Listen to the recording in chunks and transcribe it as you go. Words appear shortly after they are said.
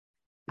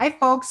Hi,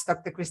 folks.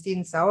 Dr.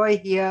 Christine Sauer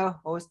here,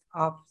 host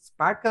of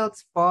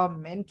Sparkles for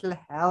Mental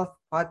Health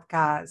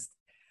podcast.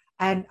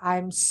 And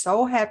I'm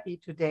so happy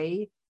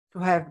today to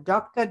have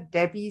Dr.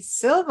 Debi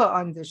Silber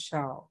on the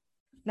show.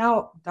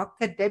 Now,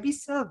 Dr. Debi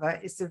Silber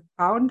is the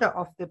founder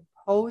of the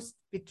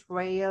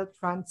Post-Betrayal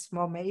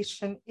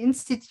Transformation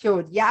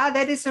Institute. Yeah,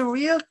 that is a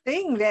real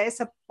thing. There is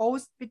a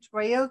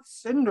post-betrayal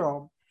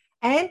syndrome.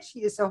 And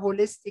she is a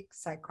holistic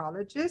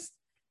psychologist,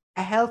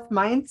 a health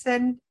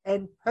mindset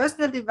and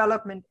personal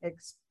development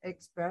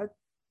expert,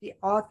 the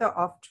author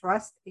of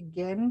Trust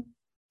Again,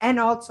 and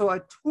also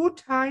a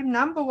two-time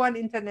 #1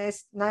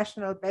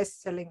 international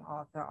best-selling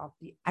author of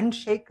The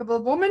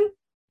Unshakable Woman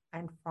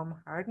and From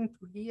Harden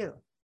to Heal.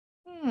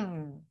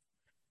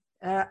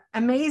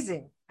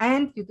 Amazing.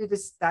 And you did a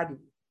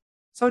study.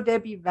 So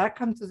Debi,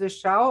 welcome to the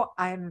show.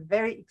 I'm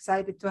very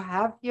excited to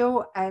have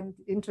you and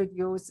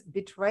introduce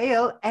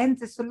betrayal and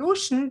the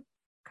solution,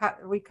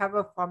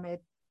 recover from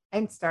it,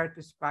 and start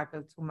to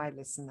sparkle to my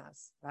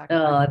listeners.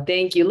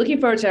 Thank you.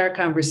 Looking forward to our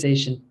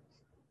conversation.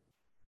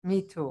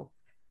 Me too.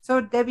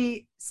 So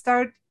Debi,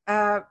 start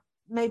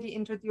maybe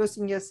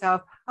introducing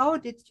yourself. How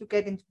did you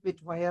get into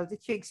betrayal?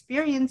 Did you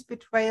experience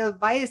betrayal?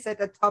 Why is that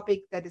a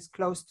topic that is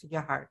close to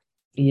your heart?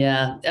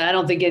 Yeah, I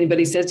don't think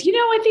anybody says,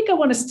 I think I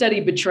want to study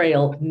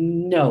betrayal.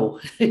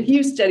 No,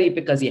 you study it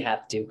because you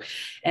have to.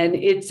 And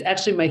it's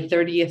actually my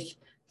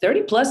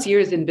 30 plus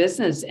years in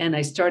business. And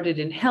I started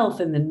in health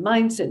and then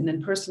mindset and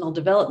then personal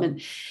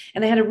development.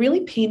 And I had a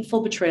really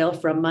painful betrayal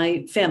from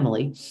my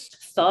family.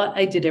 Thought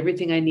I did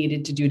everything I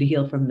needed to do to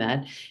heal from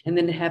that. And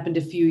then it happened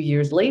a few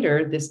years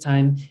later. This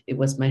time it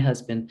was my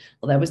husband.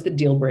 Well, that was the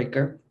deal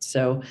breaker.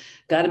 So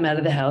got him out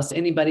of the house.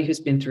 Anybody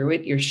who's been through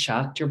it, you're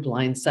shocked, you're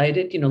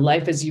blindsided.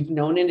 Life as you've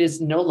known it is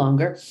no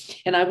longer.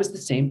 And I was the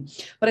same.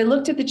 But I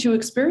looked at the two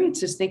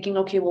experiences thinking,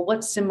 okay, well,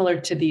 what's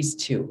similar to these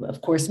two? Of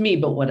course, me,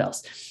 but what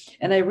else?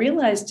 And I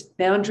realized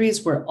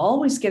boundaries were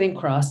always getting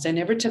crossed. I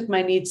never took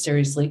my needs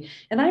seriously.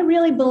 And I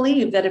really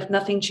believe that if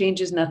nothing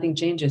changes, nothing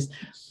changes.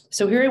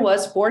 So here I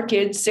was, 4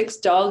 kids, 6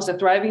 dogs, a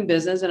thriving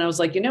business. And I was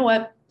like, you know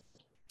what?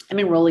 I'm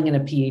enrolling in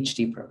a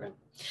PhD program.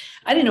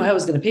 I didn't know how I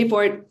was going to pay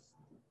for it.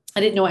 I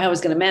didn't know how I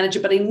was going to manage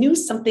it, but I knew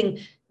something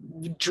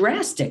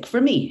drastic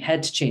for me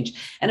had to change.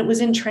 And it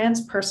was in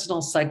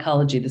transpersonal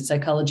psychology, the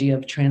psychology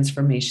of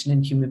transformation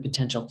and human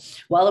potential.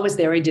 While I was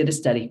there, I did a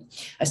study.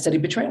 I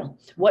studied betrayal.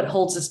 What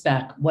holds us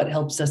back? What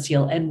helps us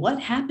heal? And what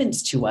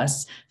happens to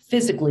us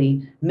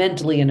physically,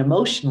 mentally, and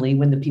emotionally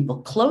when the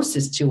people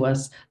closest to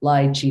us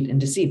lie, cheat, and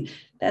deceive?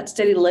 That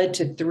study led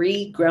to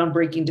 3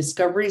 groundbreaking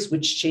discoveries,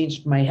 which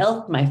changed my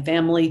health, my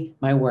family,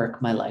 my work,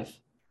 my life.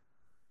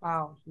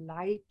 Wow,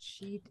 lie,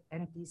 cheat,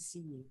 and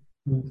deceive.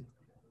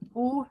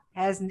 Who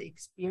hasn't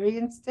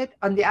experienced it?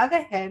 On the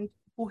other hand,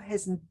 who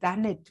hasn't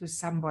done it to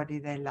somebody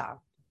they love?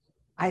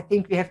 I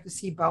think we have to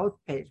see both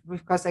pages,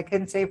 because I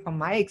can say from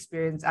my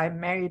experience, I'm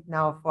married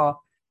now for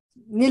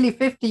nearly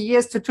 50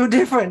 years to 2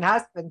 different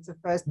husbands. The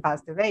first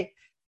passed away,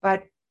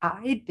 but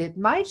I did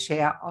my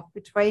share of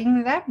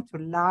betraying them, to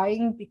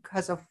lying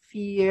because of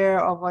fear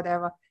or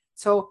whatever.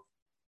 So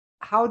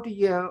how do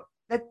you,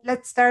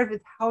 let's start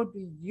with, how do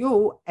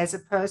you as a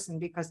person,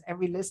 because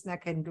every listener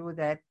can do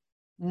that,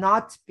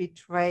 not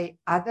betray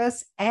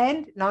others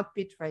and not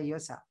betray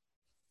yourself?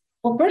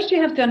 Well, first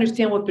you have to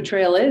understand what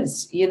betrayal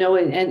is,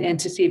 and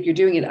to see if you're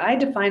doing it. I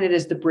define it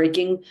as the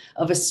breaking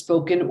of a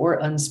spoken or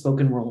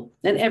unspoken rule.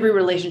 And every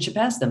relationship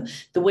has them.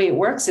 The way it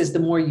works is the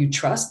more you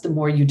trust, the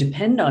more you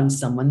depend on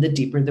someone, the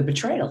deeper the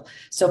betrayal.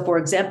 So for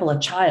example, a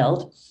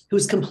child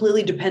who's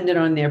completely dependent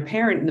on their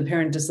parent and the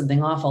parent does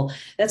something awful,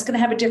 that's going to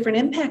have a different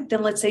impact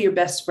than, let's say, your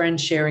best friend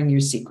sharing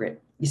your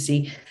secret. You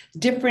see,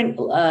 different,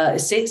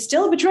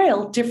 still a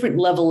betrayal, different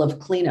level of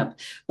cleanup.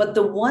 But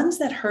the ones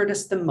that hurt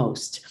us the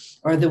most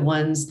are the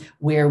ones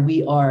where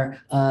we are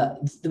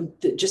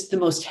just the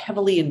most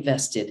heavily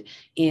invested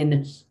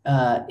in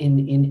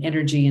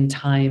energy and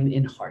time,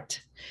 in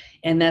heart.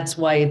 And that's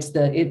why it's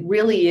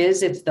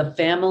the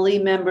family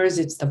members,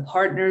 it's the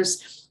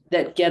partners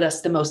that get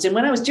us the most. And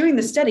when I was doing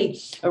the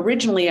study,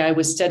 originally I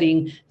was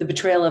studying the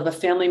betrayal of a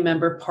family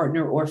member,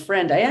 partner, or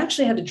friend. I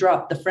actually had to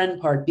drop the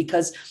friend part,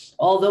 because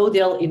although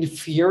they'll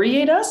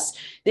infuriate us,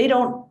 they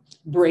don't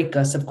break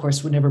us. Of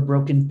course, we're never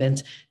broken,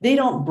 bent. They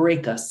don't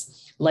break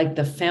us like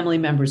the family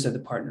members or the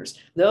partners.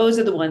 Those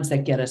are the ones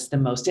that get us the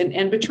most.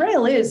 And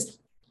betrayal is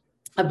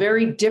a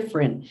very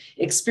different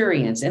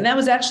experience. And that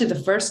was actually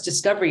the first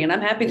discovery. And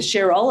I'm happy to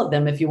share all of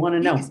them if you want to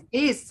know.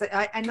 Please.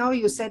 I know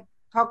you said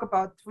talk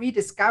about 3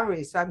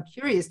 discoveries, so I'm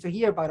curious to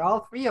hear about all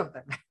 3 of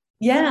them.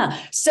 Yeah.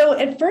 So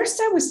at first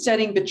I was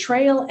studying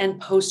betrayal and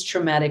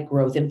post-traumatic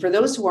growth. And for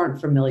those who aren't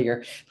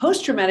familiar,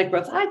 post-traumatic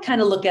growth, I kind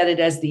of look at it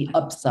as the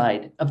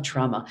upside of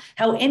trauma.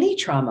 How any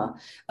trauma,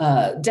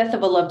 death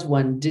of a loved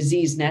one,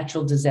 disease,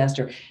 natural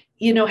disaster,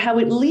 how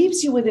it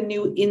leaves you with a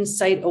new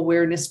insight,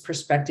 awareness,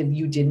 perspective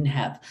you didn't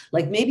have.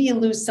 Like maybe you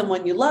lose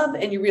someone you love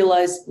and you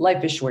realize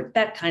life is short,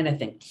 that kind of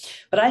thing.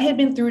 But I had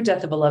been through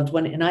death of a loved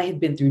one and I had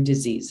been through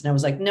disease. And I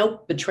was like,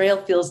 nope,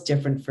 betrayal feels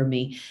different for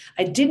me.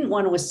 I didn't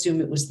want to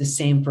assume it was the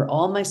same for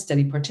all my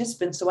study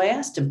participants. So I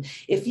asked them,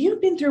 if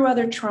you've been through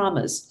other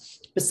traumas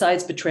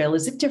besides betrayal,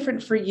 is it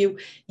different for you?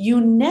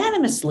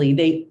 Unanimously,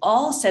 they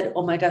all said,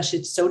 oh my gosh,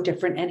 it's so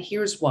different. And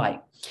here's why.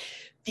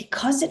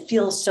 Because it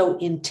feels so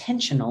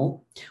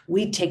intentional,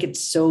 we take it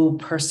so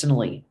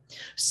personally.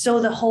 So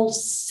the whole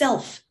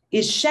self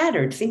is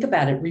shattered. Think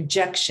about it.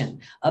 Rejection,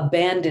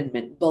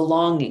 abandonment,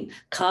 belonging,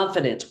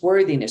 confidence,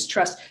 worthiness,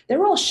 trust.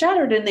 They're all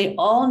shattered and they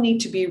all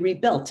need to be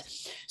rebuilt.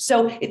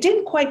 So it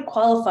didn't quite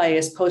qualify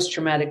as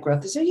post-traumatic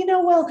growth. They said,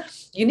 well,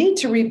 you need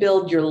to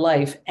rebuild your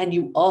life and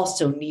you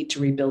also need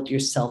to rebuild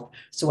yourself.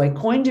 So I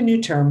coined a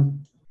new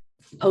term,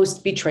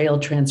 post-betrayal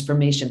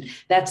transformation.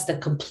 That's the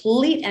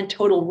complete and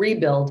total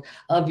rebuild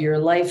of your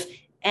life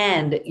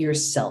and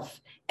yourself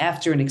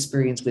after an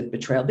experience with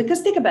betrayal. Because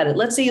think about it.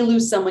 Let's say you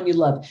lose someone you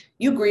love.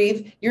 You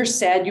grieve, you're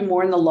sad, you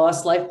mourn the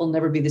loss, life will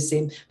never be the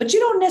same, but you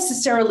don't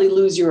necessarily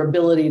lose your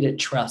ability to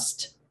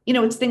trust.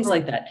 It's things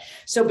like that.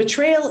 So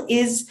betrayal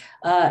is,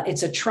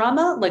 it's a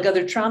trauma like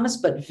other traumas,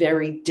 but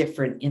very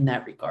different in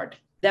that regard.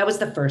 That was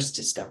the first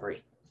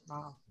discovery.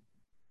 Wow.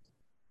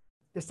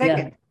 The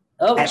second. Yeah.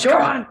 Oh, sure.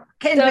 Come on.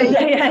 So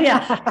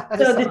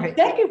the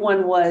second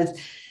one was,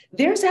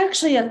 there's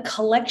actually a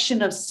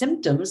collection of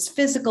symptoms,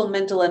 physical,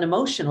 mental, and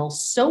emotional,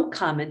 so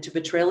common to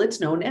betrayal, it's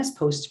known as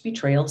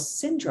post-betrayal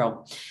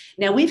syndrome.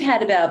 Now, we've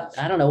had about,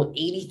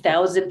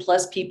 80,000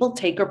 plus people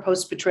take our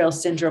post-betrayal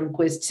syndrome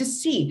quiz to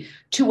see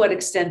to what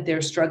extent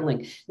they're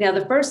struggling. Now,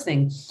 the first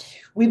thing,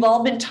 we've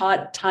all been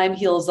taught time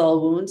heals all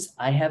wounds.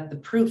 I have the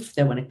proof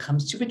that when it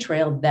comes to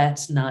betrayal,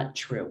 that's not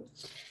true.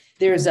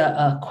 There's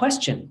a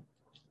question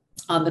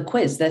on the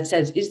quiz that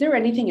says, is there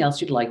anything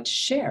else you'd like to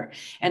share?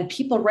 And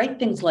people write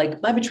things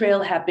like, my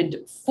betrayal happened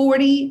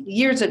 40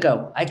 years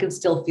ago. I can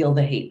still feel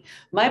the hate.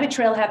 My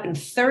betrayal happened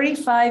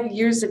 35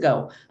 years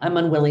ago. I'm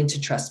unwilling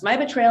to trust. My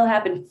betrayal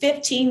happened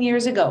 15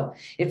 years ago.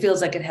 It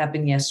feels like it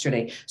happened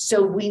yesterday.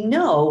 So we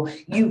know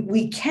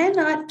we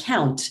cannot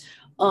count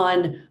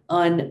on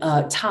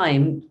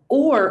time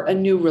or a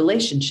new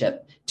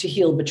relationship to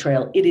heal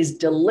betrayal. It is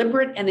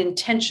deliberate and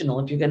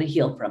intentional if you're going to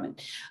heal from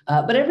it.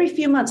 But every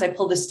few months, I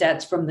pull the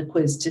stats from the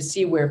quiz to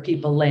see where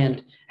people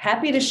land.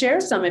 Happy to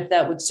share some if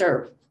that would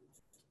serve.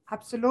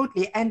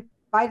 Absolutely. And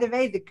by the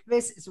way, the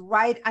quiz is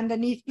right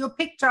underneath your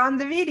picture on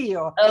the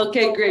video.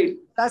 Okay, so great.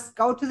 Just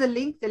go to the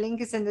link. The link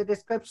is in the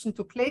description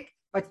to click,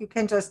 but you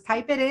can just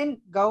type it in,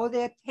 go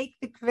there, take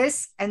the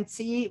quiz and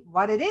see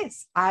what it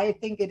is. I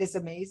think it is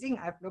amazing.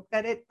 I've looked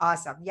at it.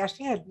 Awesome. Yeah,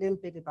 share a little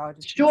bit about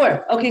it.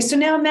 Sure. Okay. So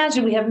now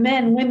imagine we have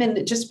men,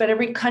 women, just about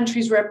every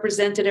country's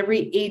represented,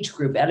 every age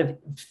group out of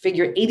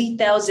figure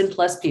 80,000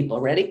 plus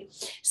people. Ready?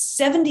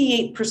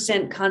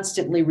 78%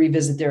 constantly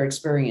revisit their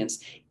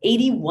experience.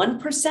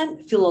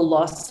 81% feel a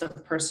loss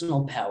of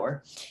personal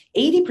power.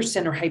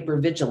 80% are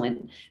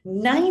hypervigilant.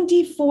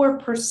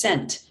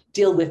 94%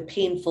 deal with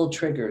painful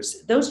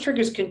triggers. Those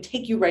triggers can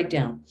take you right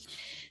down.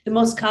 The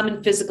most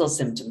common physical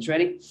symptoms,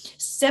 ready?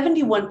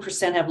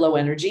 71% have low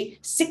energy,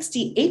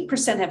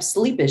 68% have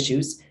sleep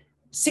issues,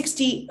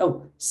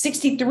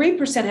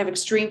 63% have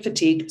extreme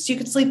fatigue. So you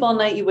could sleep all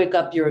night, you wake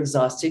up, you're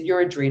exhausted, your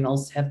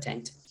adrenals have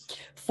tanked.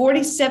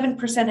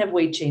 47% have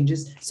weight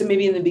changes. So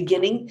maybe in the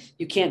beginning,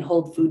 you can't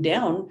hold food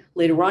down.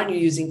 Later on, you're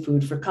using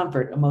food for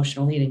comfort,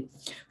 emotional eating.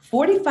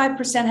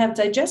 45% have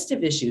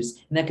digestive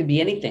issues, and that could be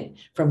anything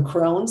from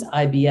Crohn's,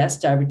 IBS,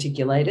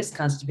 diverticulitis,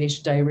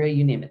 constipation, diarrhea,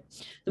 you name it.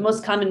 The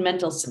most common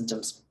mental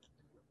symptoms,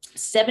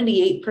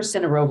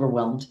 78% are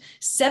overwhelmed,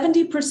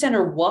 70%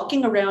 are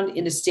walking around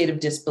in a state of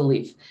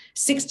disbelief,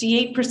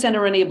 68%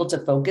 are unable to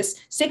focus,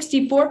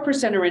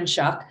 64% are in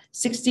shock,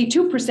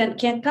 62%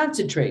 can't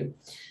concentrate.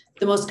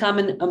 The most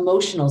common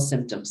emotional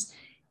symptoms,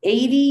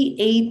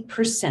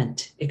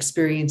 88%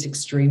 experience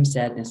extreme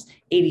sadness,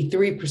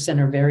 83%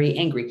 are very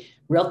angry.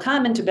 Real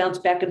common to bounce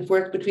back and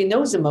forth between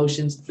those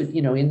emotions, but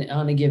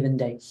on a given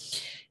day.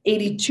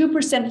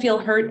 82% feel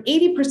hurt,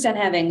 80%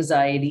 have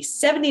anxiety,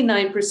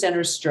 79%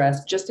 are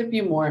stressed, just a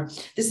few more.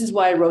 This is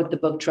why I wrote the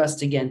book,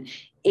 Trust Again.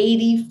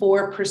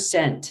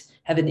 84%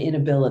 have an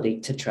inability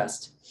to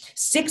trust.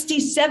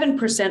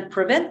 67%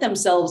 prevent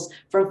themselves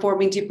from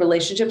forming deep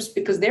relationships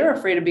because they're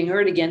afraid of being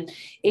hurt again.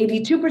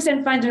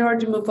 82% find it hard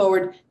to move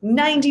forward.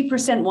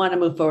 90% want to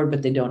move forward,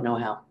 but they don't know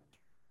how.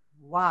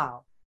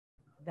 Wow.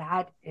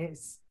 That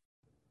is,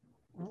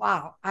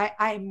 wow.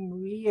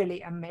 I'm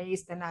really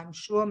amazed, and I'm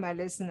sure my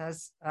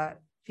listeners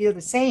feel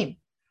the same.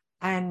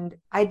 And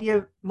I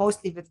deal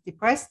mostly with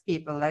depressed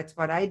people. That's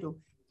what I do.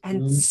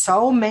 And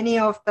so many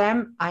of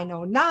them I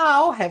know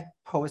now have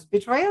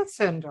post-betrayal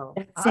syndrome.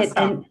 That's it.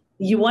 And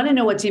you want to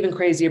know what's even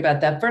crazier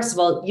about that? First of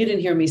all, you didn't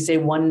hear me say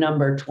one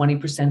number,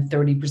 20%,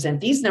 30%.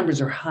 These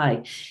numbers are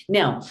high.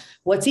 Now,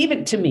 what's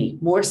even to me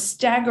more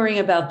staggering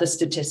about the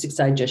statistics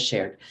I just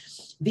shared,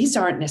 these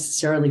aren't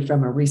necessarily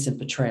from a recent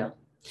betrayal.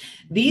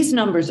 These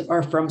numbers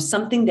are from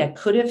something that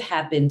could have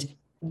happened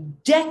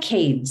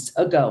decades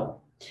ago.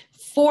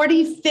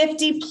 40,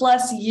 50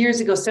 plus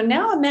years ago. So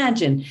now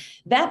imagine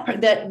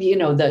that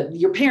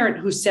your parent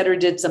who said or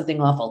did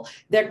something awful,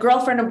 that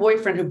girlfriend or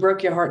boyfriend who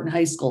broke your heart in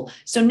high school.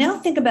 So now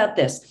think about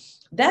this.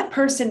 That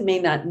person may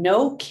not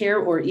know, care,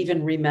 or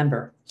even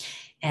remember.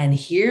 And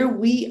here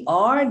we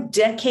are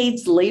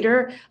decades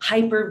later,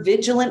 hyper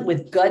vigilant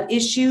with gut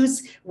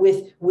issues,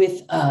 with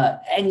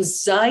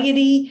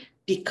anxiety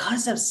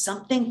because of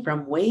something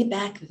from way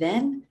back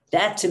then.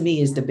 That to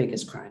me is the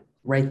biggest crime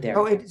right there.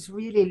 So it is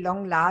really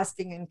long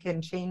lasting and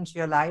can change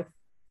your life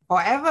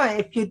forever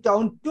if you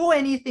don't do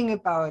anything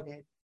about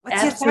it.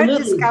 What's your third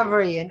Absolutely.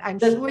 discovery? And I'm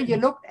sure you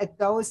looked at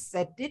those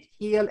that did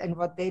heal and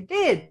what they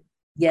did.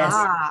 Yes.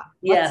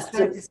 What's the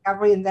third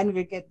discovery? And then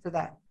we get to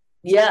that.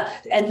 Yeah.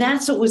 And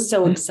that's what was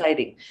so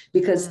exciting,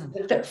 because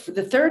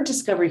the third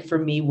discovery for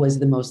me was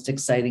the most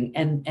exciting.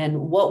 And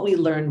what we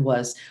learned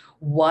was,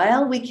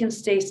 while we can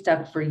stay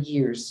stuck for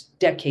years,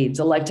 decades,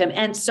 a lifetime,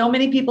 and so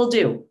many people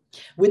do,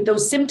 with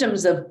those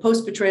symptoms of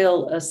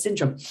post-betrayal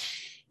syndrome,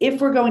 if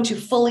we're going to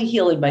fully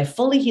heal, and by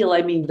fully heal,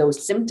 I mean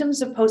those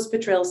symptoms of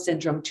post-betrayal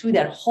syndrome to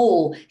that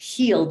whole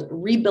healed,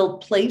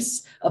 rebuilt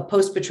place of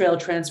post-betrayal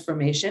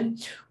transformation,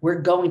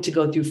 we're going to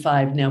go through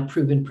 5 now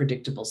proven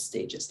predictable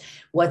stages.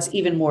 What's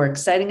even more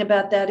exciting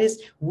about that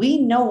is we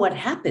know what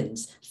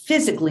happens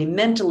physically,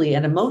 mentally,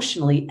 and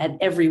emotionally at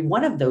every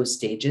one of those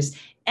stages.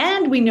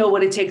 And we know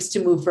what it takes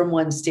to move from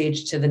one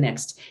stage to the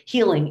next.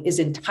 Healing is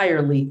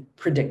entirely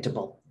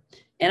predictable.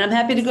 And I'm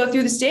happy to go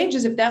through the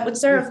stages if that would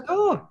serve.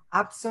 Oh,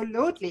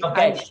 absolutely.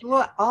 Okay. I'm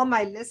sure all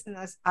my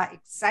listeners are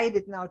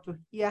excited now to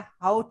hear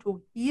how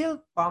to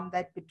heal from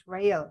that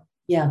betrayal.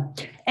 Yeah.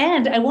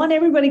 And I want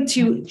everybody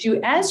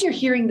to, as you're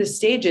hearing the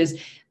stages,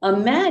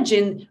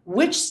 imagine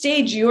which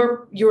stage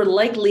you're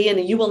likely in,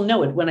 and you will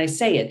know it when I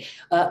say it.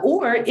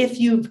 Or if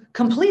you've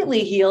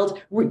completely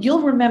healed,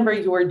 you'll remember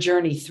your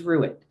journey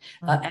through it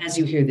as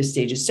you hear the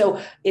stages.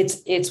 So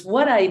it's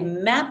what I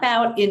map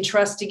out in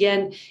Trust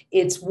Again.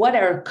 It's what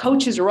our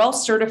coaches are all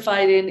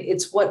certified in.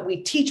 It's what we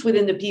teach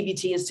within the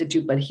PBT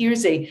Institute. But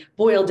here's a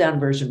boiled down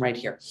version right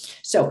here.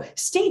 So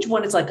stage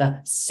 1 is like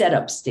a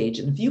setup stage.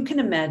 And if you can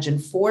imagine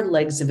 4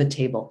 legs of a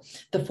table,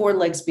 the 4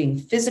 legs being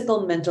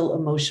physical, mental,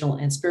 emotional,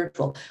 and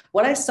spiritual.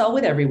 What I saw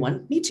with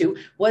everyone, me too,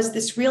 was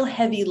this real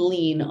heavy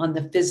lean on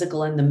the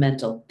physical and the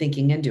mental,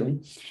 thinking and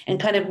doing, and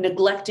kind of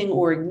neglecting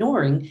or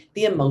ignoring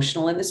the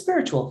emotional and the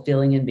spiritual,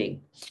 feeling and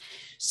being.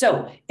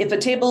 So if a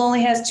table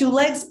only has 2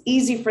 legs,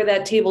 easy for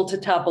that table to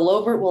topple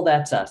over. Well,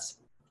 that's us.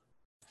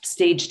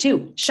 Stage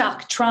 2,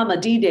 shock, trauma,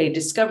 D-Day,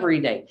 discovery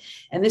day.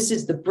 And this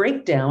is the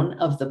breakdown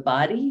of the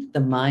body,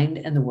 the mind,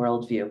 and the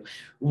worldview.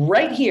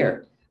 Right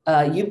here,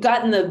 you've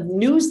gotten the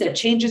news that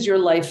changes your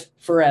life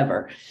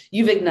forever.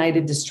 You've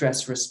ignited the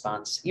stress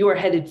response. You are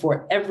headed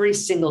for every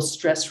single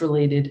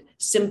stress-related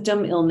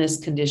symptom, illness,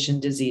 condition,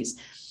 disease.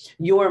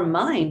 Your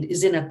mind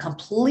is in a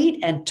complete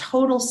and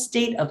total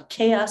state of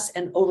chaos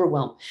and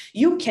overwhelm.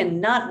 You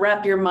cannot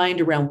wrap your mind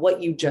around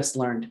what you just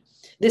learned.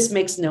 This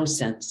makes no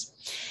sense.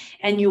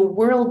 And your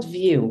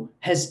worldview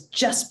has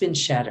just been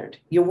shattered.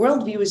 Your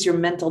worldview is your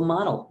mental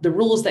model, the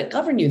rules that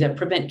govern you, that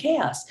prevent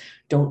chaos.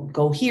 Don't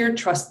go here,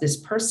 trust this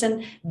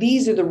person.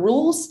 These are the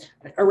rules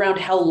around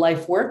how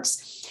life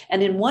works.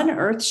 And in one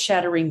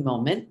earth-shattering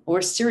moment,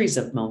 or series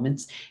of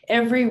moments,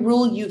 every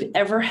rule you've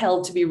ever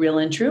held to be real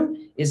and true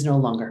is no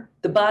longer.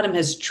 The bottom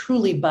has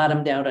truly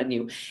bottomed out on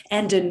you,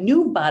 and a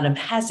new bottom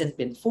hasn't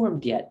been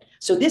formed yet.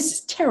 So this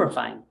is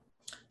terrifying.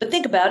 But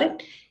think about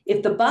it.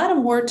 If the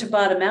bottom were to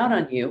bottom out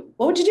on you,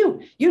 what would you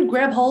do? You'd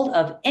grab hold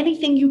of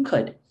anything you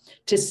could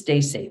to stay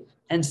safe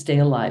and stay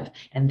alive.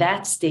 And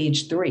that's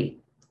stage 3.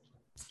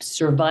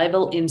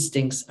 Survival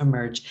instincts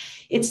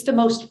emerge. It's the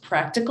most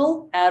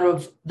practical out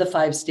of the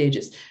 5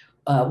 stages.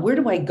 Where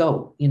do I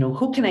go?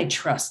 Who can I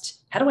trust?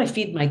 How do I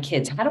feed my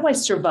kids? How do I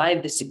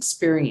survive this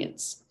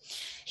experience?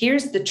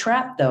 Here's the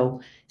trap,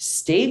 though.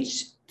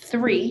 Stage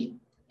 3,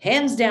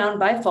 hands down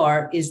by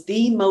far, is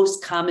the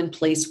most common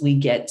place we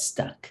get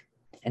stuck.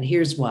 And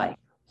here's why.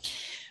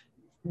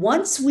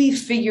 Once we've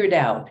figured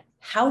out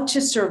how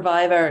to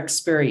survive our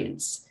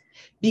experience,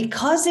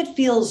 because it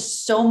feels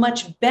so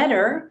much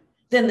better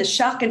than the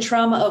shock and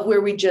trauma of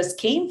where we just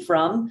came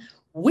from,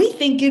 we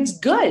think it's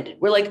good.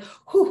 We're like,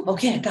 whew,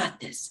 okay, I got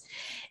this.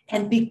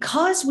 And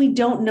because we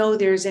don't know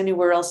there's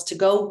anywhere else to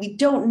go, we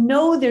don't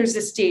know there's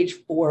a stage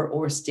 4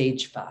 or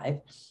stage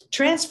 5.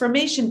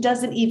 Transformation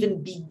doesn't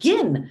even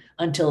begin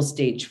until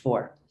stage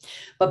 4.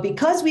 But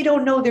because we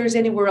don't know there's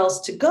anywhere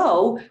else to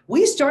go,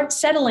 we start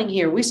settling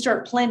here. We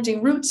start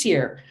planting roots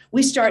here.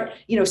 We start,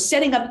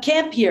 setting up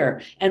camp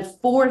here. And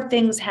 4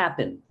 things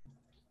happen.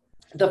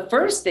 The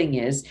first thing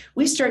is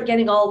we start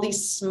getting all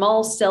these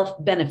small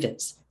self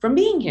benefits from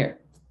being here.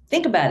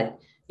 Think about it.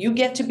 You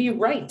get to be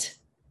right.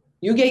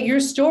 You get your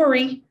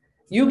story.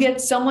 You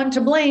get someone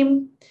to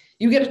blame.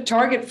 You get a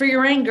target for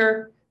your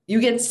anger. You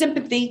get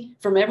sympathy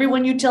from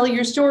everyone you tell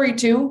your story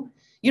to.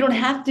 You don't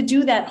have to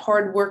do that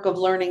hard work of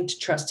learning to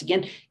trust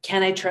again.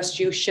 Can I trust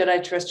you? Should I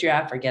trust you?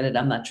 I forget it.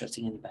 I'm not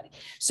trusting anybody.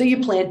 So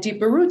you plant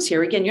deeper roots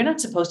here. Again, you're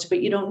not supposed to,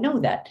 but you don't know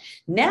that.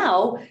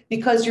 Now,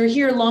 because you're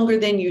here longer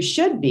than you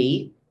should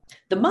be,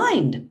 the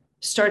mind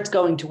starts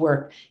going to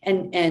work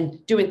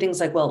and doing things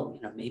like, well,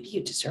 maybe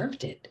you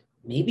deserved it.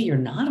 Maybe you're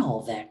not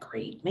all that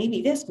great.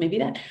 Maybe this, maybe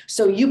that.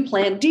 So you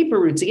plant deeper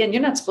roots. Again,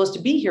 you're not supposed to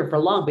be here for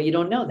long, but you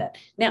don't know that.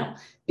 Now,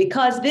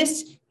 because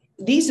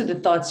these are the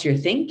thoughts you're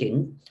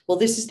thinking, well,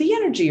 this is the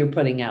energy you're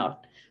putting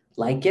out.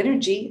 Like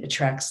energy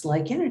attracts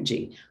like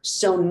energy.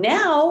 So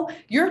now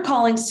you're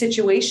calling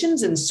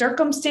situations and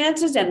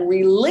circumstances and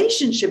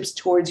relationships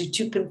towards you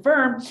to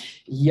confirm,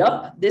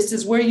 yup, this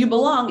is where you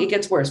belong. It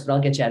gets worse, but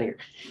I'll get you out of here.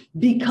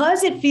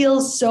 Because it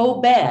feels so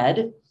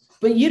bad,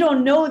 but you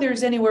don't know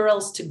there's anywhere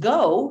else to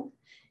go,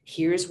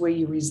 here's where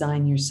you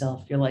resign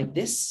yourself. You're like,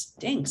 this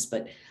stinks,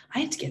 but I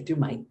have to get through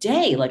my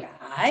day. Like,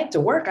 I have to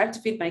work. I have to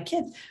feed my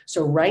kids.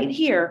 So right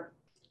here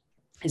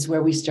is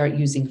where we start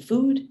using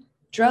food,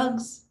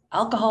 drugs,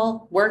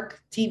 alcohol,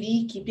 work,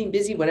 TV, keeping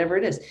busy, whatever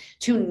it is,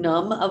 to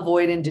numb,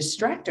 avoid, and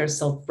distract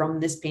ourselves from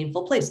this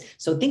painful place.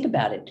 So think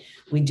about it.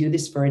 We do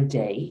this for a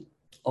day,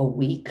 a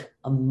week,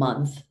 a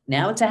month.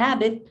 Now it's a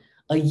habit.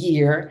 A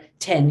year,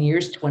 10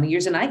 years, 20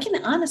 years. And I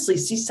can honestly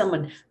see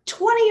someone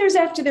 20 years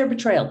after their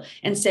betrayal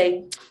and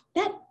say,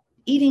 that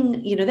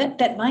eating,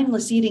 that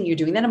mindless eating you're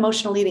doing, that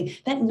emotional eating,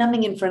 that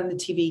numbing in front of the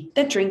TV,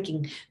 that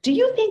drinking, do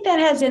you think that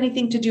has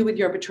anything to do with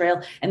your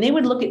betrayal? And they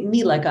would look at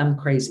me like I'm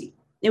crazy.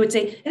 They would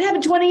say, it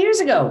happened 20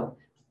 years ago.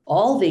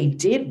 All they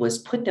did was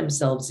put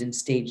themselves in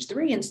stage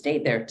 3 and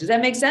stayed there. Does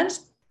that make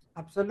sense?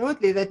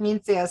 Absolutely. That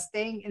means they are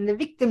staying in the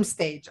victim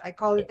stage. I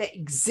call it the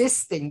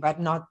existing,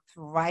 but not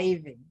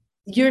thriving.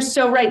 You're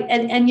so right.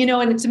 And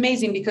it's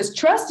amazing because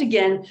trust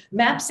again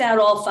maps out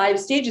all 5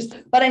 stages,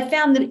 but I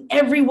found that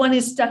everyone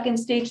is stuck in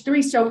stage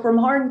 3. So from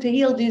hardened to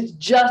healed is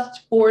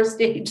just for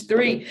stage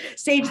 3.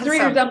 Stage 3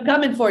 is I'm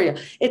coming for you.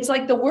 It's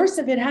like the worst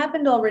of it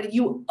happened already.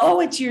 You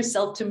owe it to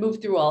yourself to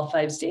move through all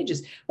 5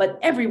 stages, but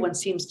everyone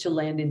seems to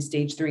land in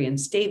stage 3 and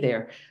stay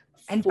there.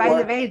 And by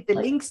the way, the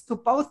links to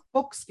both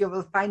books you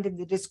will find in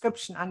the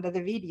description under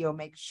the video.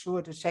 Make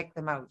sure to check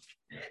them out.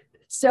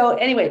 So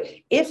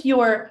anyway, if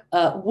you're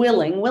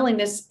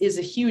willingness is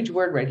a huge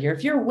word right here.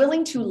 If you're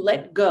willing to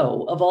let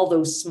go of all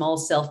those small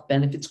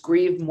self-benefits,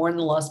 grieve, mourn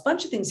the loss,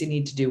 bunch of things you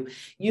need to do,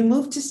 you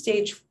move to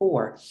stage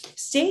 4.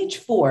 Stage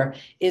 4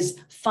 is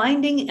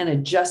finding and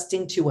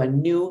adjusting to a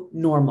new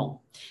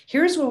normal.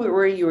 Here's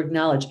where you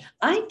acknowledge,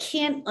 I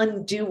can't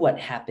undo what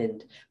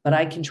happened, but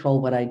I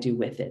control what I do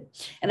with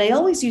it. And I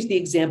always use the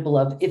example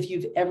of if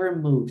you've ever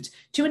moved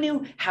to a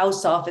new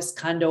house, office,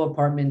 condo,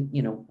 apartment,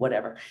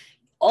 whatever.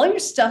 All your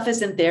stuff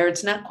isn't there.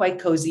 It's not quite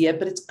cozy yet,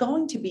 but it's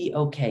going to be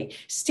okay.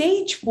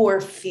 Stage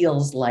 4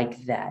 feels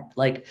like that.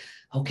 Like,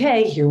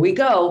 okay, here we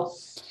go.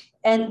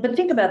 But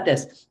think about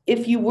this.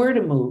 If you were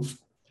to move,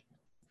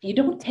 you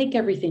don't take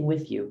everything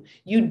with you.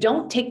 You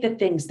don't take the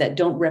things that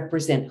don't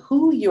represent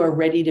who you're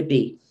ready to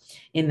be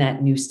in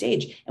that new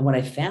stage. And what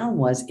I found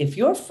was if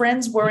your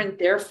friends weren't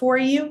there for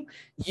you,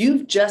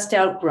 you've just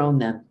outgrown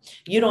them.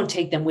 You don't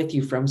take them with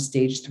you from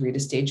stage 3 to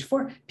stage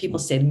 4. People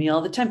say to me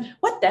all the time,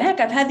 what the heck?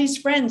 I've had these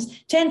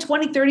friends 10,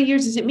 20, 30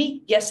 years. Is it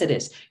me? Yes, it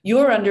is.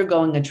 You're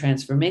undergoing a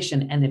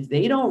transformation. And if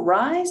they don't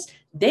rise,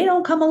 they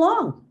don't come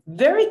along.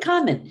 Very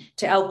common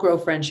to outgrow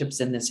friendships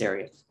in this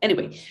area.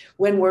 Anyway,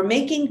 when we're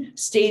making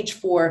stage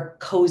 4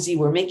 cozy,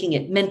 we're making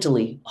it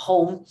mentally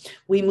home,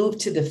 we move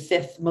to the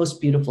 5th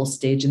most beautiful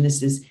stage. And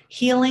this is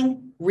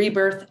healing,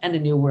 rebirth, and a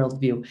new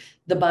worldview.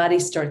 The body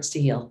starts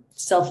to heal.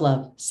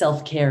 Self-love,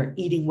 self-care,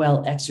 eating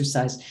well,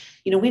 exercise.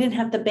 We didn't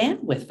have the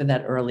bandwidth for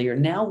that earlier.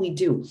 Now we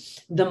do.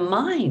 The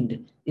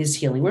mind is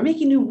healing. We're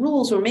making new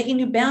rules. We're making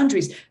new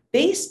boundaries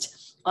based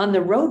on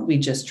the road we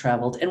just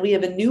traveled. And we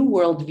have a new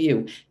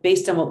worldview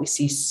based on what we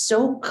see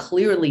so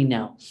clearly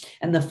now.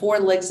 And the 4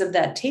 legs of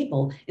that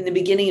table, in the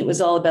beginning, it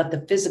was all about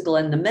the physical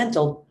and the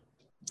mental.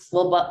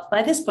 Well,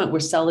 by this point,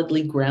 we're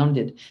solidly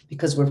grounded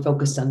because we're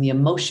focused on the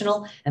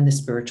emotional and the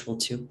spiritual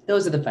too.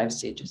 Those are the 5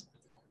 stages.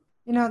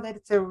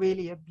 That's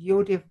really a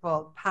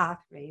beautiful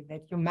pathway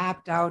that you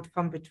mapped out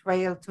from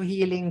betrayal to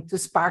healing to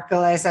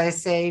sparkle, as I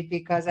say,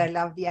 because I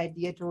love the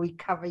idea to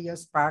recover your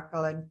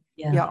sparkle and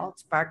your old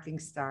sparkling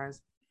stars.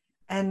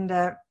 And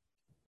I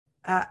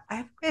have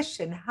a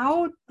question.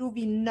 How do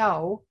we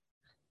know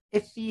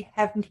if we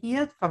haven't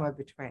healed from a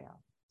betrayal?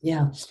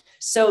 Yeah.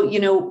 So,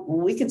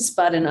 we could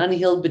spot an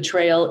unhealed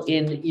betrayal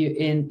in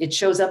it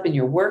shows up in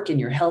your work, in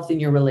your health, in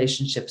your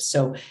relationships.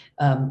 So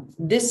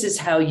this is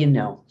how you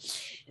know.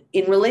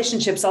 In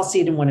relationships, I'll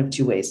see it in one of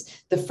 2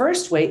 ways. The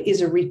first way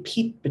is a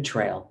repeat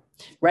betrayal,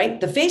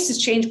 right? The face has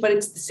changed, but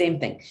it's the same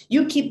thing.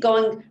 You keep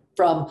going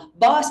from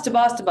boss to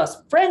boss to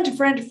boss, friend to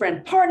friend to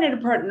friend, partner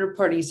to partner to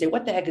partner. You say,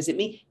 what the heck is it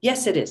me?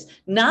 Yes, it is.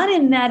 Not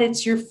in that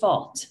it's your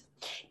fault,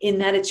 in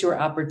that it's your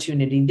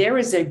opportunity. There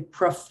is a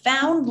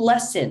profound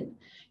lesson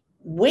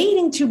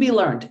waiting to be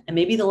learned. And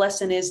maybe the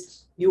lesson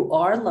is you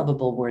are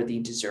lovable, worthy,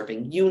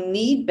 deserving. You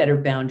need better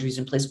boundaries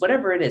in place,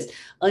 whatever it is.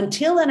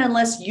 Until and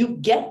unless you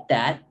get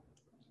that,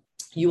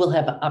 you will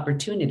have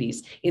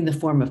opportunities in the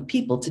form of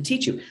people to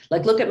teach you.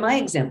 Like, look at my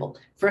example.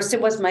 First,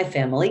 it was my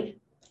family.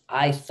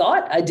 I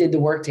thought I did the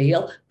work to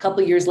heal. A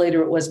couple of years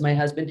later, it was my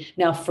husband.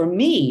 Now, for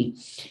me,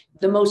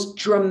 the most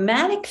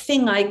dramatic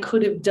thing I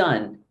could have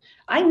done,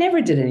 I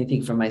never did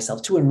anything for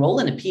myself to enroll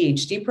in a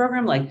PhD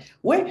program. Like,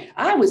 where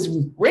I was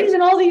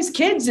raising all these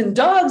kids and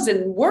dogs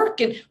and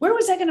work, and where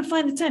was I going to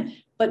find the time?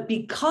 But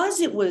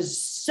because it was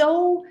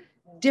so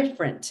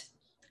different,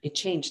 it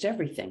changed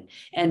everything.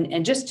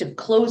 And just to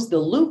close the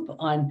loop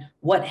on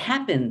what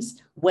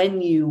happens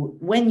when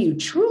you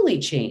truly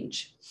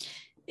change,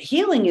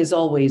 healing is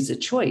always a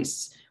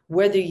choice.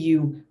 Whether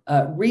you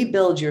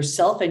rebuild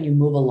yourself and you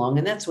move along,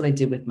 and that's what I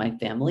did with my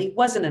family. It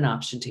wasn't an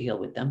option to heal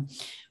with them.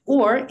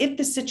 Or if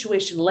the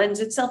situation lends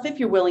itself, if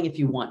you're willing, if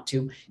you want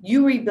to,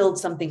 you rebuild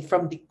something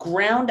from the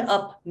ground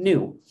up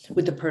new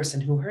with the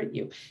person who hurt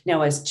you.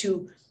 Now, as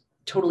two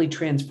totally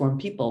transformed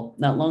people,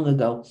 not long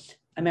ago,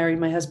 I married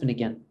my husband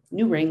again.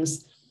 New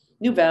rings,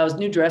 new vows,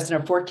 new dress, and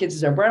our 4 kids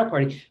is our bridal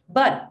party.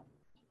 But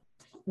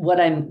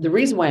the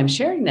reason why I'm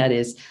sharing that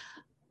is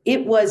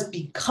it was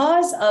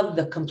because of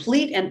the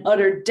complete and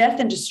utter death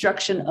and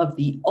destruction of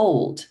the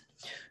old.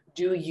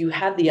 Do you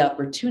have the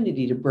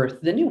opportunity to birth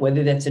the new,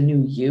 whether that's a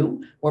new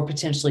you or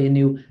potentially a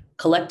new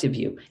collective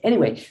you?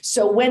 Anyway,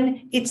 so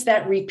when it's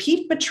that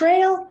repeat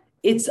betrayal,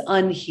 it's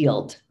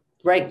unhealed,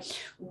 right?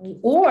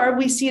 Or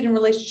we see it in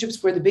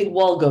relationships where the big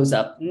wall goes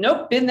up.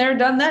 Nope, been there,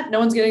 done that. No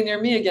one's getting near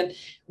me again.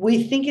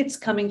 We think it's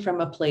coming from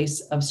a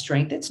place of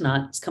strength. It's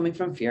not. It's coming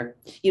from fear.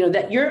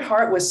 That your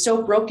heart was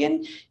so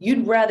broken,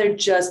 you'd rather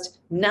just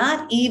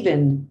not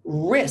even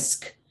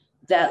risk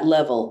that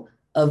level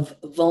of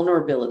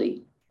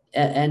vulnerability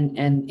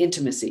and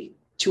intimacy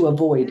to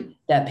avoid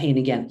that pain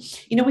again.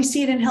 We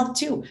see it in health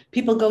too.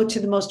 People go to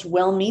the most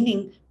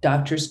well-meaning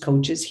doctors,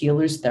 coaches,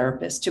 healers,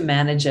 therapists to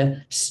manage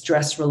a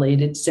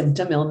stress-related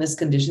symptom, illness,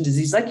 condition,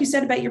 disease, like you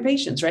said about your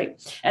patients,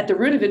 right? At the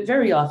root of it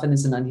very often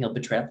is an unhealed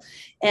betrayal.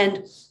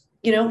 And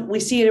we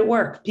see it at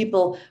work.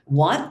 People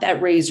want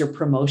that raise or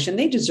promotion.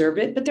 They deserve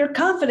it, but their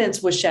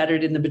confidence was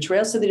shattered in the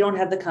betrayal, so they don't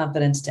have the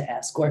confidence to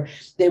ask. Or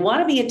they want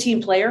to be a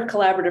team player,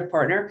 collaborative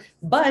partner,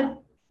 but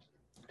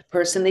the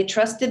person they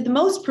trusted the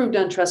most proved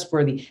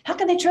untrustworthy. How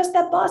can they trust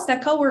that boss,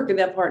 that coworker,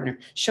 that partner?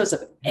 Shows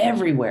up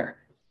everywhere.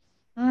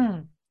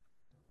 In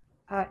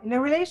a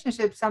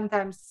relationship,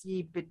 sometimes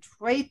the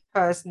betrayed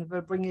person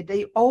will bring a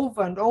day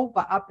over and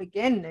over up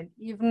again. And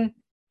even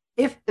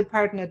if the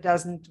partner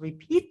doesn't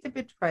repeat the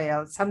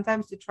betrayal,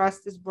 sometimes the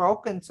trust is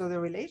broken, so the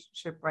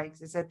relationship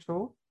breaks. Is that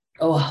true?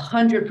 Oh,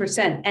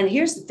 100%. And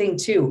here's the thing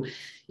too,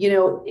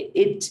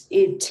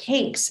 it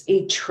takes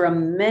a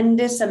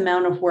tremendous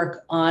amount of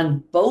work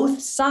on both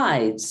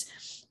sides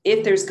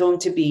if there's going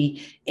to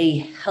be a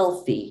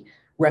healthy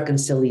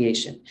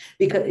reconciliation.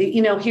 Because,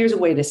 here's a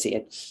way to see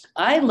it.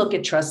 I look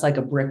at trust like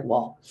a brick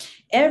wall.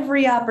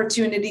 Every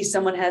opportunity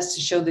someone has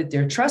to show that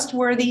they're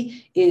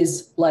trustworthy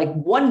is like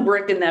one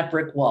brick in that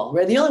brick wall,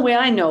 right? The only way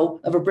I know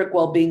of a brick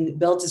wall being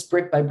built is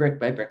brick by brick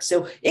by brick.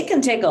 So it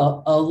can take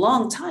a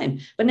long time.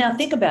 But now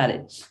think about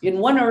it. In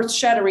one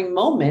earth-shattering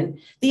moment,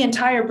 the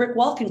entire brick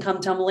wall can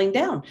come tumbling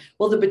down.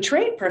 Well, the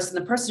betrayed person,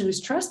 the person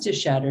whose trust is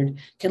shattered,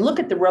 can look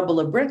at the rubble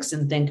of bricks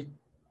and think,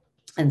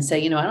 and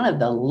say, I don't have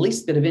the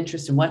least bit of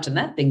interest in watching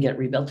that thing get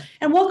rebuilt,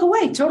 and walk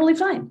away totally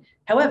fine.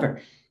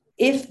 However,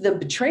 if the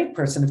betrayed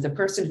person, if the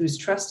person whose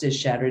trust is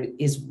shattered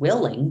is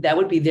willing, that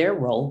would be their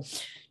role,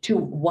 to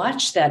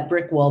watch that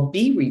brick wall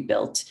be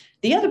rebuilt,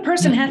 the other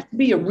person has to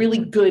be a really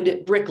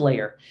good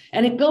bricklayer.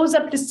 And it goes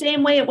up the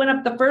same way it went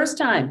up the first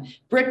time,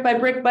 brick by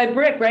brick by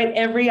brick, right?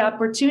 Every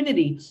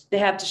opportunity, they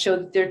have to show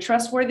that they're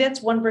trustworthy.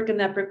 That's one brick in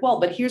that brick wall.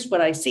 But here's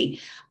what I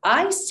see.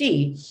 I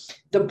see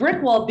the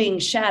brick wall being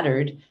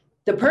shattered.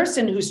 The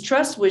person whose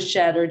trust was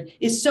shattered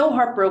is so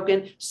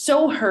heartbroken,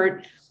 so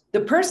hurt. The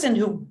person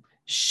who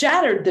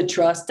shattered the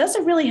trust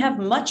doesn't really have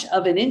much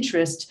of an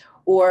interest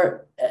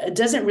or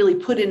doesn't really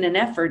put in an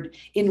effort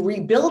in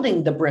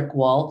rebuilding the brick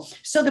wall.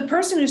 So the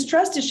person whose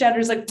trust is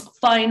shattered is like,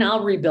 fine,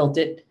 I'll rebuild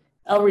it.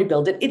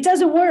 It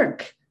doesn't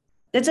work.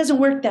 That doesn't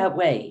work that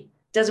way.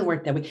 It doesn't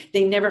work that way.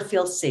 They never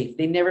feel safe.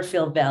 They never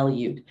feel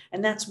valued.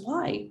 And that's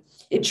why.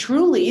 It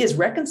truly is.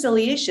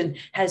 Reconciliation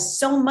has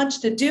so much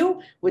to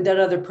do with that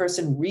other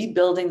person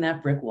rebuilding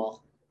that brick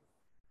wall.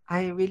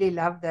 I really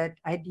love that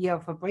idea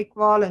of a brick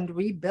wall and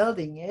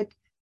rebuilding it,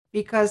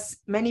 because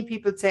many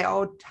people say,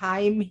 oh,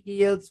 time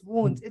heals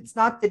wounds. It's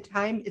not the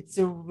time, it's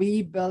the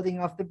rebuilding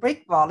of the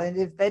brick wall. And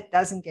if that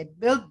doesn't get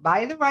built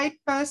by the right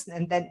person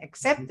and then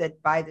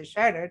accepted by the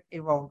shattered,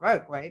 it won't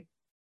work, right?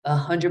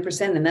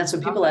 100%. And that's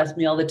what people ask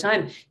me all the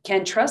time.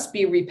 Can trust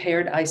be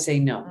repaired? I say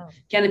no.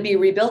 Can it be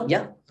rebuilt?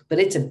 Yeah. But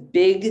it's a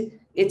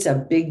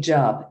big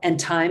job. And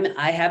time,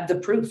 I have the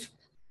proof.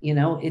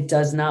 It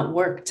does not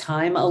work.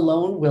 Time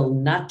alone will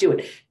not do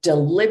it.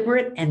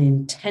 Deliberate and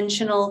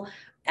intentional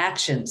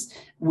actions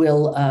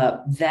will,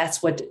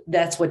 that's what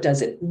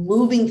does it.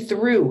 Moving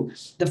through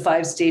the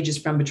 5 stages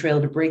from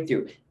betrayal to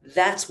breakthrough.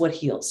 That's what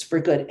heals for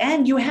good.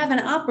 And you have an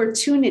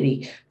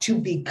opportunity to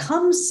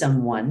become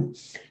someone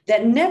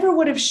that never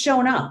would have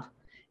shown up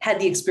had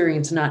the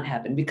experience not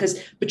happen,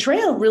 because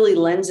betrayal really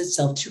lends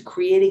itself to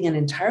creating an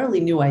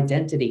entirely new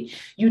identity.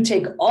 You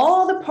take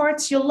all the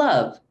parts you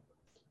love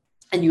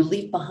and you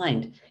leave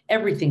behind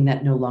everything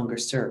that no longer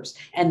serves.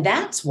 And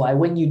that's why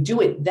when you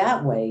do it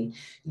that way,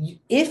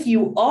 if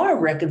you are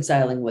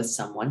reconciling with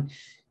someone,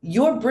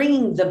 you're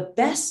bringing the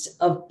best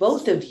of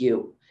both of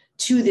you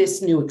to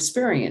this new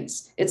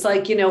experience. It's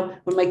like,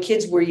 when my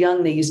kids were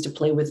young, they used to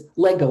play with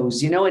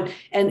Legos,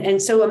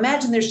 and so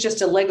imagine there's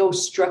just a Lego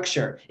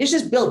structure. It's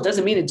just built,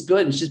 doesn't mean it's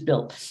good, it's just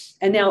built.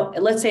 And now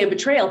let's say a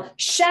betrayal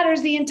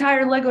shatters the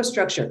entire Lego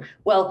structure.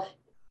 Well,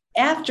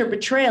 after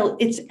betrayal,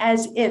 it's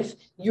as if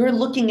you're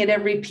looking at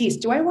every piece.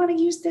 Do I want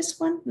to use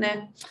this one?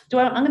 Nah.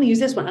 I'm going to use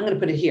this one. I'm going to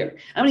put it here.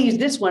 I'm going to use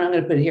this one. I'm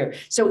going to put it here.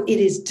 So it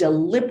is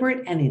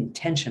deliberate and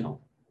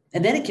intentional.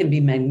 And then it can be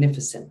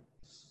magnificent.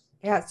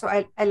 Yeah, so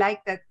I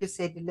like that you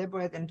say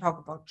deliberate and talk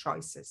about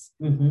choices,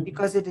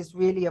 because it is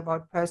really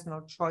about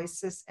personal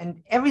choices,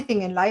 and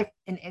everything in life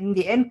in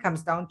the end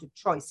comes down to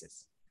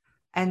choices.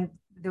 And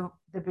the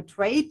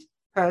betrayed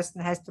person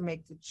has to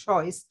make the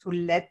choice to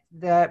let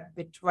the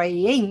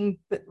betraying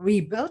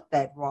rebuild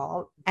that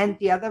wall. And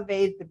the other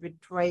way, the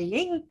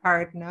betraying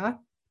partner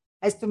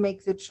has to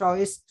make the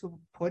choice to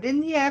put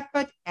in the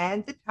effort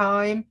and the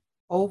time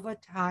over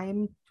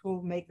time to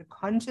make a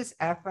conscious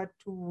effort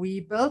to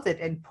rebuild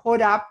it and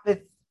put up with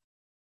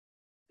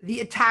the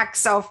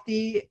attacks of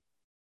the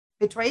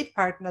betrayed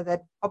partner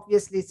that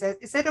obviously says,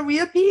 is that a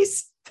real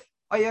piece?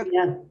 Yeah,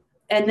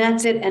 and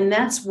that's it. And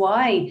that's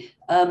why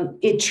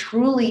it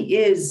truly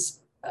is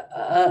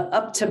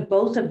up to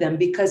both of them,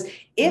 because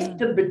if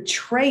the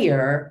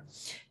betrayer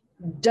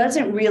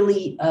doesn't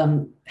really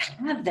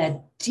have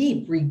that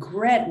deep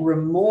regret,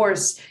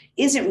 remorse,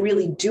 isn't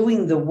really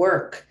doing the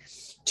work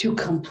to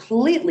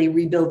completely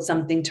rebuild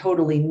something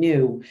totally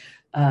new,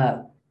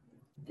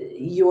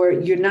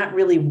 you're not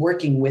really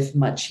working with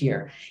much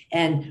here.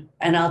 And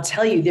I'll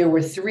tell you, there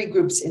were 3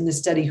 groups in the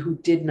study who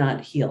did not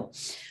heal.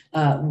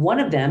 One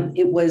of them,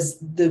 it was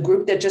the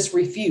group that just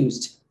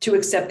refused to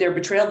accept their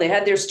betrayal. They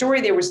had their story,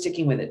 they were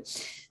sticking with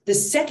it. The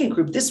second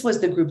group, this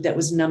was the group that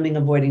was numbing,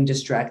 avoiding,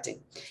 distracting.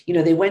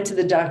 They went to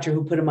the doctor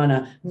who put them on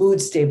a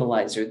mood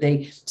stabilizer.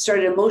 They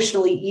started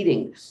emotionally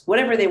eating,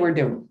 whatever they were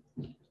doing.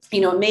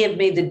 It may have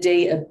made the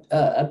day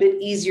a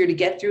bit easier to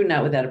get through,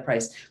 not without a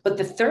price. But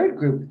the third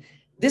group,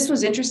 this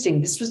was interesting.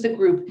 This was the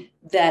group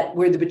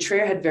where the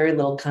betrayer had very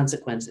little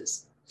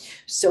consequences.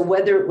 So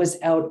whether it was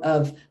out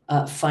of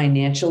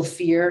financial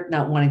fear,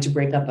 not wanting to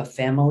break up a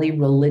family,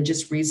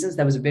 religious reasons,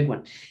 that was a big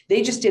one.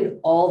 They just did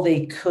all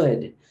they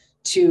could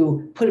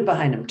to put it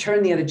behind them,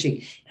 turn the other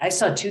cheek. I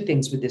saw 2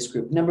 things with this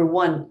group. Number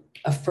 1,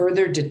 a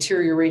further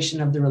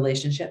deterioration of the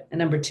relationship. And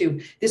number 2,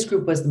 this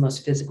group was the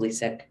most physically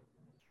sick.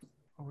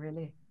 Oh,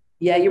 really?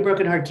 Yeah, your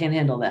broken heart can't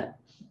handle that.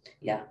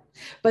 Yeah.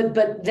 But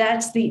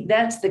that's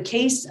the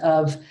case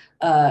of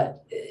that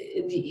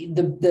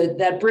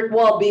brick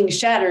wall being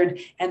shattered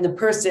and the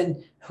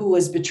person who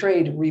was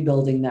betrayed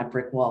rebuilding that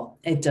brick wall.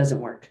 It doesn't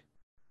work.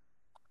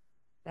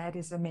 That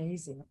is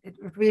amazing. It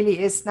really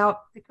is.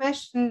 Now, the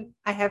question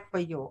I have for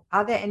you,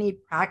 are there any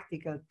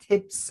practical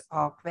tips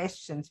or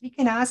questions we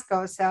can ask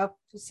ourselves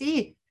to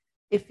see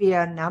if we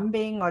are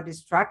numbing or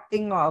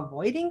distracting or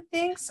avoiding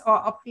things,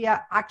 or if we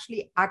are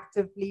actually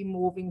actively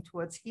moving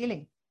towards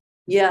healing?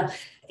 Yeah.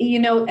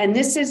 And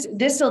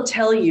this will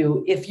tell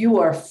you if you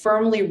are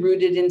firmly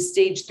rooted in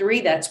stage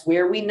 3, that's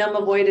where we numb,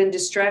 avoid, and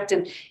distract.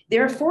 And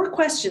there are 4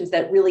 questions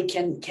that really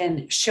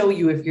can show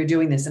you if you're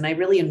doing this. And I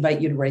really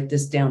invite you to write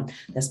this down.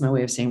 That's my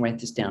way of saying write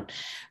this down.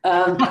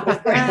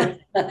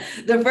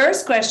 The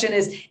first question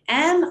is,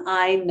 am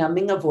I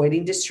numbing,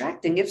 avoiding,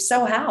 distracting? If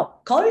so, how?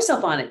 Call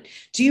yourself on it.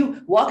 Do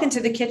you walk into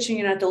the kitchen,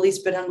 you're not the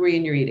least bit hungry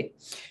and you're eating?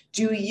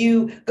 Do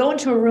you go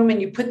into a room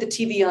and you put the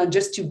TV on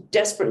just to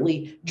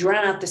desperately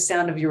drown out the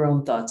sound of your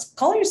own thoughts?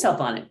 Call yourself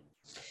on it.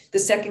 The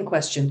second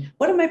question,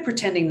 what am I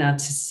pretending not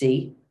to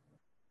see?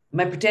 Am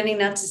I pretending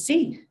not to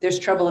see there's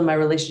trouble in my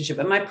relationship?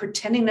 Am I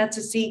pretending not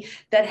to see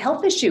that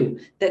health issue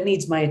that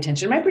needs my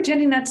attention? Am I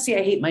pretending not to see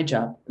I hate my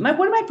job? What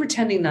am I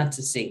pretending not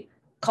to see?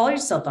 Call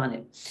yourself on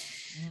it.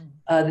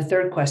 The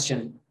third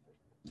question,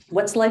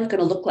 what's life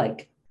going to look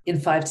like in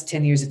 5 to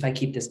 10 years if I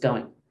keep this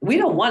going? We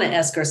don't want to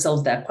ask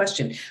ourselves that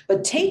question,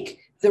 but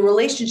take the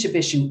relationship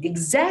issue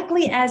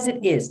exactly as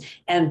it is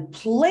and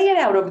play it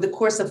out over the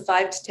course of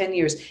 5 to 10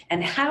 years.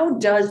 And how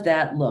does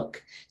that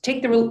look?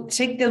 Take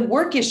the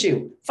work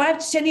issue, 5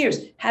 to 10 years.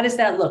 How does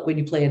that look when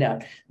you play it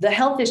out? The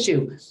health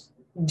issue,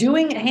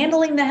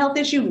 handling the health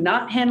issue,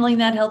 not handling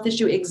that health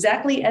issue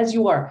exactly as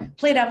you are.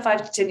 Play it out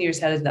 5 to 10 years.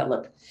 How does that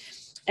look?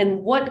 And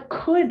what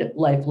could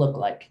life look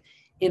like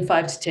in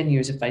 5 to 10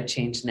 years if I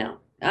change now?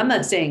 I'm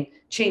not saying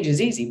change is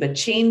easy, but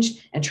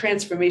change and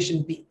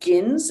transformation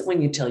begins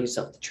when you tell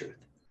yourself the truth.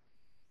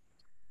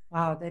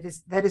 Wow,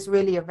 that is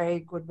really a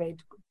very good way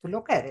to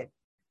look at it.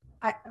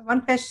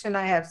 One question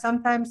I have,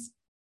 sometimes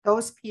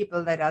those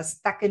people that are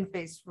stuck in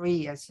phase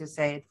 3, as you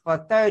said, for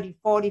 30,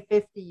 40,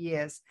 50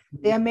 years,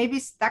 they are maybe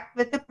stuck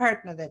with the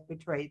partner that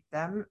betrayed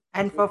them.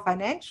 And for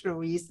financial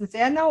reasons,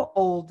 they are now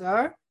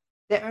older.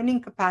 their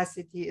earning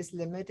capacity is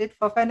limited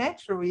for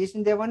financial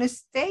reason. They want to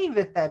stay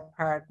with that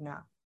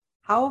partner.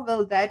 How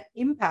will that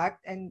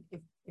impact? And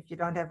if you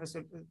don't have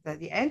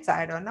the answer,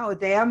 I don't know,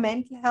 their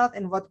mental health,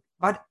 and what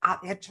are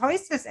their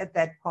choices at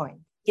that point?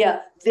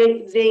 Yeah,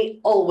 they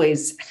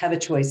always have a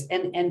choice.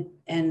 And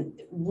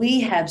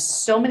we have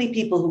so many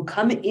people who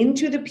come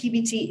into the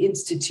PBT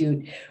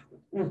Institute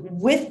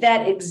with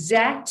that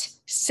exact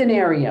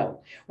scenario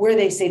where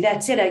they say,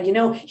 that's it.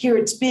 Here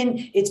it's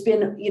been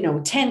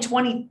 10,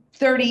 20,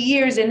 30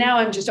 years. And now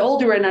I'm just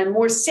older and I'm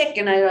more sick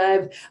and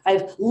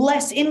I've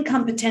less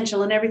income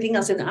potential and everything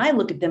else. And I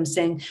look at them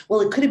saying,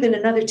 well, it could have been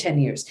another 10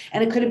 years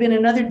and it could have been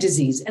another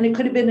disease. And it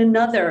could have been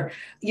another,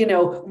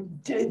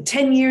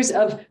 10 years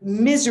of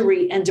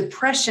misery and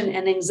depression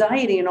and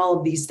anxiety and all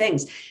of these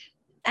things.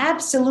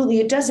 Absolutely.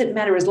 It doesn't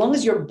matter. As long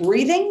as you're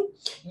breathing,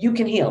 you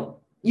can heal.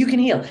 You can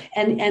heal.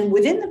 And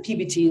within the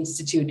PBT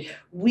Institute,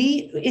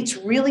 it's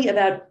really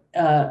about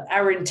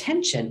our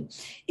intention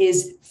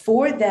is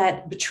for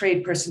that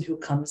betrayed person who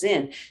comes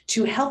in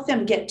to help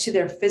them get to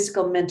their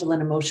physical, mental,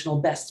 and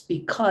emotional best,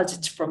 because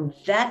it's from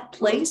that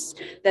place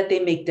that they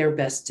make their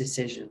best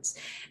decisions.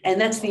 And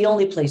that's the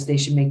only place they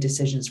should make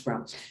decisions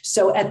from.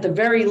 So at the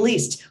very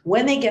least,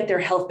 when they get their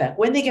health back,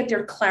 when they get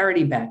their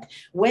clarity back,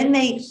 when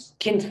they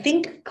can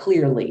think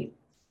clearly,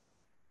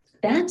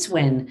 that's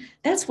when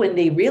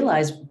they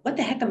realize, what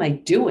the heck am I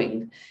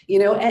doing?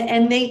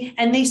 And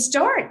they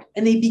start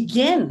and they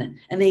begin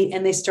and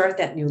they start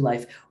that new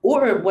life.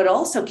 Or what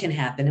also can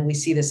happen, and we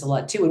see this a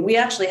lot too, and we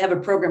actually have a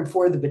program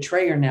for the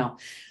betrayer now.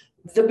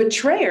 The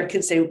betrayer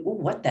can say,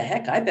 what the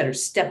heck? I better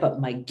step up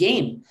my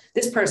game.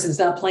 This person's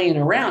not playing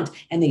around,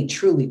 and they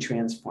truly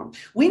transform.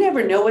 We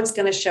never know what's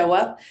going to show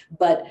up,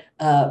 but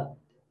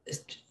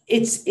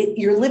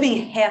you're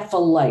living half a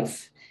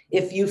life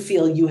if you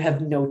feel you have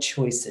no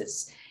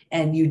choices.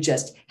 And you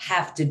just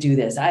have to do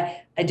this.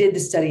 I did the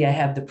study. I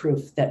have the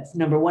proof that,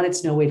 number one,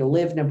 it's no way to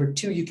live. Number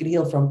two, you can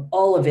heal from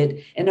all of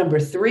it. And number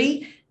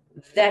three,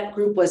 that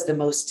group was the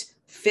most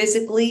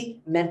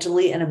physically,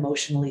 mentally, and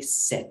emotionally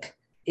sick.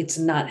 It's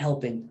not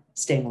helping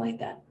staying like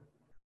that.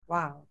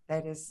 Wow,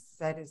 that is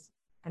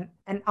an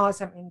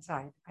awesome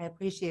insight. I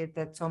appreciate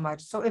that so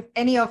much. So if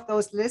any of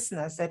those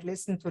listeners that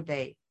listen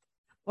today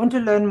want to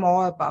learn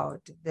more about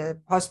the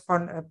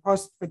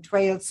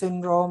post-betrayal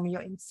syndrome,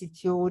 your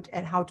institute,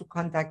 and how to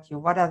contact you,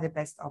 what are the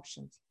best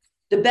options?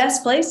 The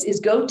best place is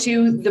go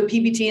to the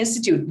PBT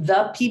Institute,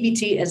 the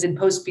PBT as in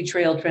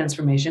post-betrayal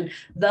transformation,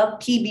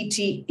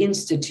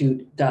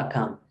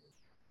 thepbtinstitute.com.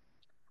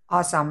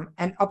 Awesome.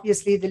 And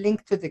obviously the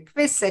link to the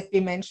quiz that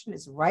we mentioned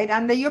is right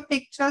under your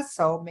picture.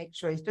 So make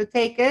sure to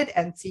take it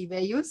and see where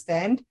you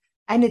stand.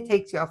 And it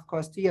takes you, of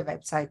course, to your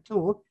website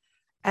too.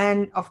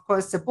 And of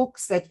course, the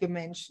books that you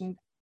mentioned,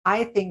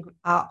 I think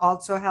are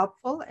also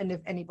helpful. And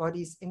if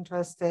anybody's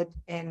interested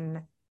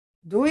in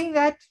doing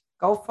that,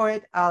 go for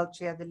it. I'll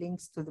share the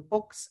links to the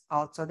books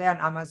also there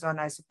on Amazon,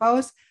 I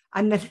suppose,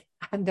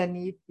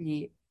 underneath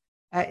in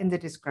the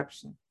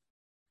description.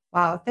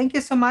 Wow. Thank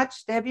you so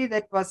much, Debbie.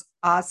 That was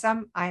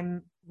awesome.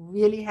 I'm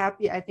really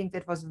happy. I think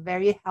that was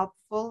very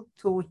helpful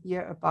to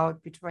hear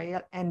about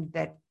betrayal, and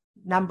that,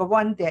 number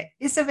one, there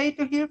is a way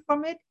to heal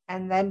from it,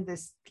 and then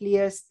there's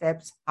clear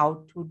steps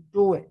how to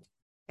do it.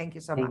 Thank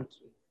you so much.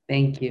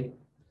 Thank you.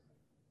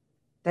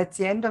 That's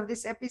the end of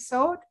this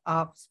episode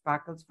of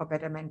Sparkles for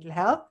Better Mental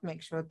Health.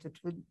 Make sure to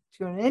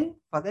tune in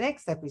for the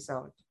next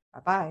episode.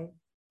 Bye-bye.